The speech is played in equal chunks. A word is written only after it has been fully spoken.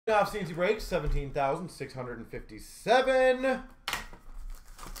Off CNC breaks, 17,657.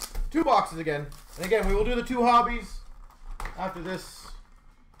 2 boxes again. And again, we will do the 2 hobbies. After this,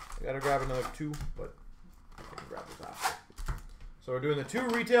 I gotta grab another 2, but I can grab this after. So we're doing the 2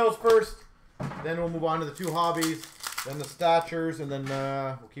 retails first, then we'll move on to the 2 hobbies, then the statures, and then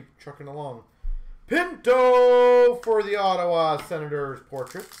we'll keep trucking along. Pinto for the Ottawa Senators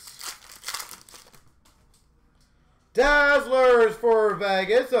portraits. Dazzlers for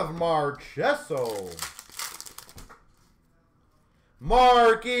Vegas of Marchesso.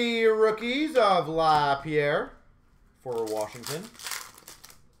 Marquee rookies of LaPierre for Washington.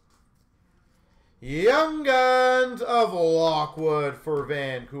 Young Guns of Lockwood for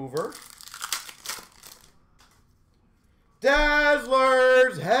Vancouver.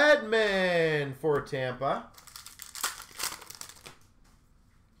 Dazzlers Hedman for Tampa.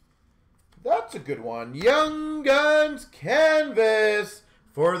 That's a good one. Young Guns Canvas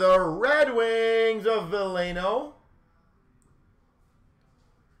for the Red Wings of Veleno.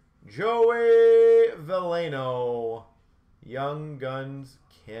 Joey Veleno. Young Guns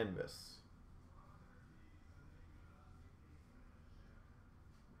Canvas.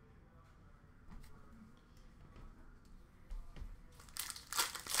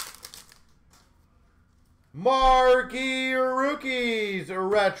 Marquee Rookies,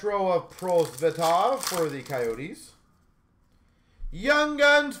 retro of Prosvetov for the Coyotes. Young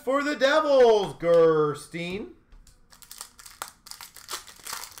Guns for the Devils, Gerstein.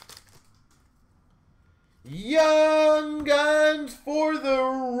 Young Guns for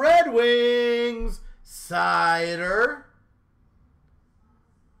the Red Wings, Sider.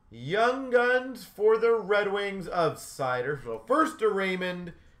 Young Guns for the Red Wings of Sider. So first a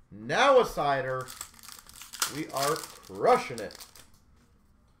Raymond, now a Sider. We are crushing it.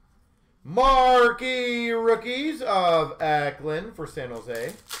 Marquee Rookies of Eklund for San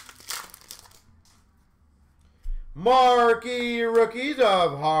Jose. Marquee Rookies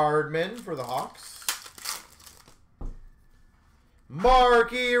of Hardman for the Hawks.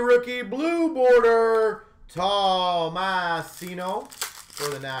 Marquee Rookie Blue Border Tomasino for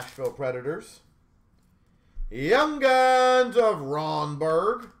the Nashville Predators. Young Guns of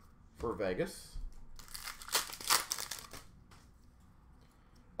Ronberg for Vegas.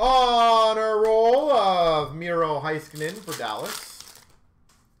 Honor Roll of Miro Heiskanen for Dallas.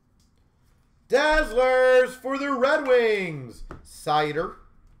 Dazzlers for the Red Wings, Sider.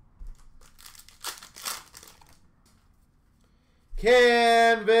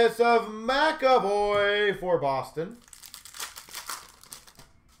 Canvas of McAvoy for Boston.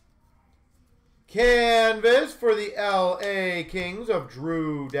 Canvas for the LA Kings of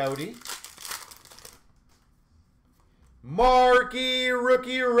Drew Doughty. Marquee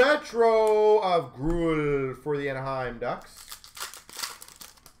Rookie Retro of Gruel for the Anaheim Ducks.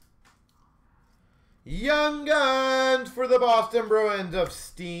 Young Guns for the Boston Bruins of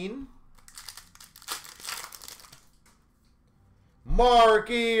Steen.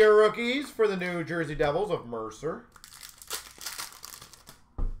 Marquee Rookies for the New Jersey Devils of Mercer.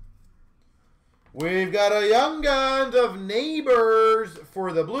 We've got a Young Guns of Neighbors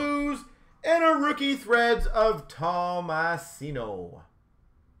for the Blues. And a Rookie Threads of Tomasino.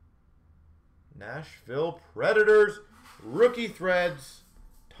 Nashville Predators, Rookie Threads,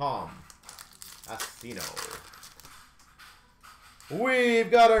 Tom Asino.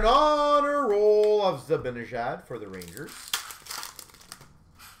 We've got an Honor Roll of Zibanejad for the Rangers.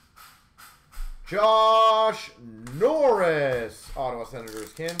 Josh Norris, Ottawa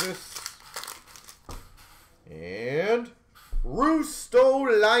Senators canvas. And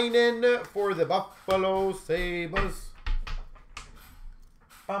Rustolainen for the Buffalo Sabres.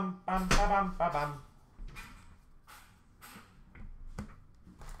 Bum, bum, ba, bum, ba, bum.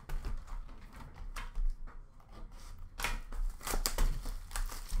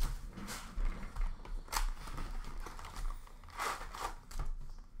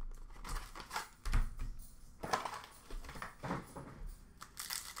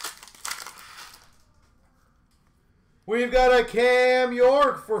 We've got a Cam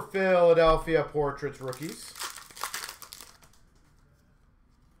York for Philadelphia Portraits Rookies.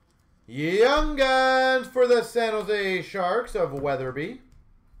 Young Guns for the San Jose Sharks of Weatherby.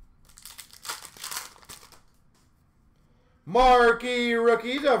 Marquee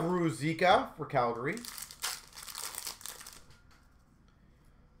Rookies of Ruzicka for Calgary.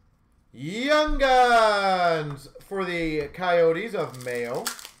 Young Guns for the Coyotes of Mayo.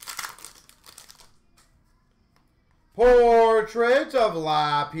 Portraits of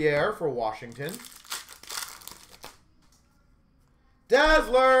LaPierre for Washington.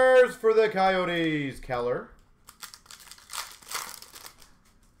 Dazzlers for the Coyotes, Keller.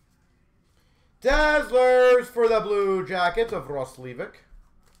 Dazzlers for the Blue Jackets of Roslevic.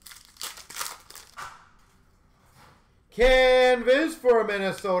 Canvas for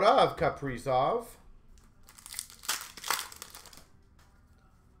Minnesota of Kaprizov.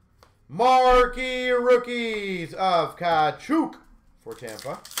 Marquee Rookies of Kachuk for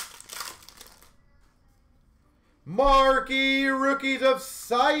Tampa. Marquee Rookies of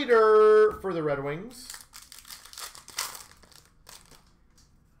Cider for the Red Wings.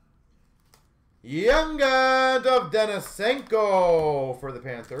 Young Guns of Denisenko for the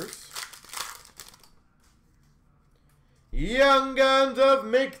Panthers. Young Guns of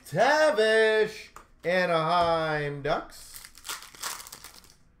McTavish, Anaheim Ducks.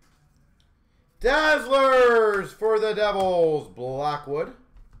 Dazzlers for the Devils, Blackwood.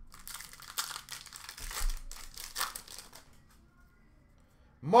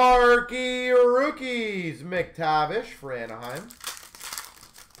 Marquee Rookies, McTavish for Anaheim.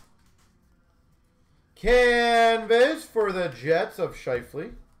 Canvas for the Jets of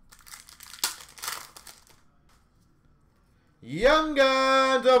Scheifele. Young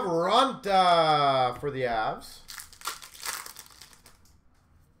Guns of Ranta for the Avs.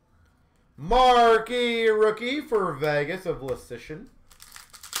 Marquee Rookie for Vegas of Lecition.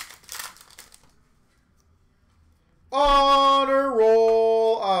 Honor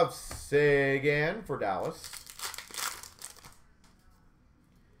Roll of Sagan for Dallas.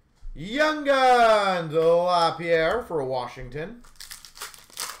 Young Guns LaPierre for Washington.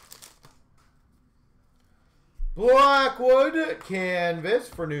 Blackwood Canvas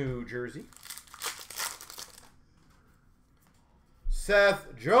for New Jersey.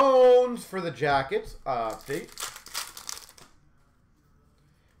 Seth Jones for the Jackets, update.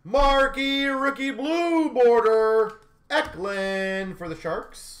 Marquee Rookie Blue Border, Eklund for the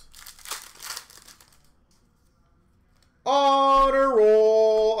Sharks. Honor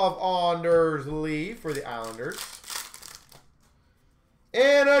Roll of Anders Lee for the Islanders.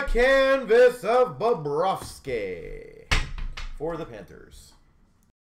 And a canvas of Bobrovsky for the Panthers.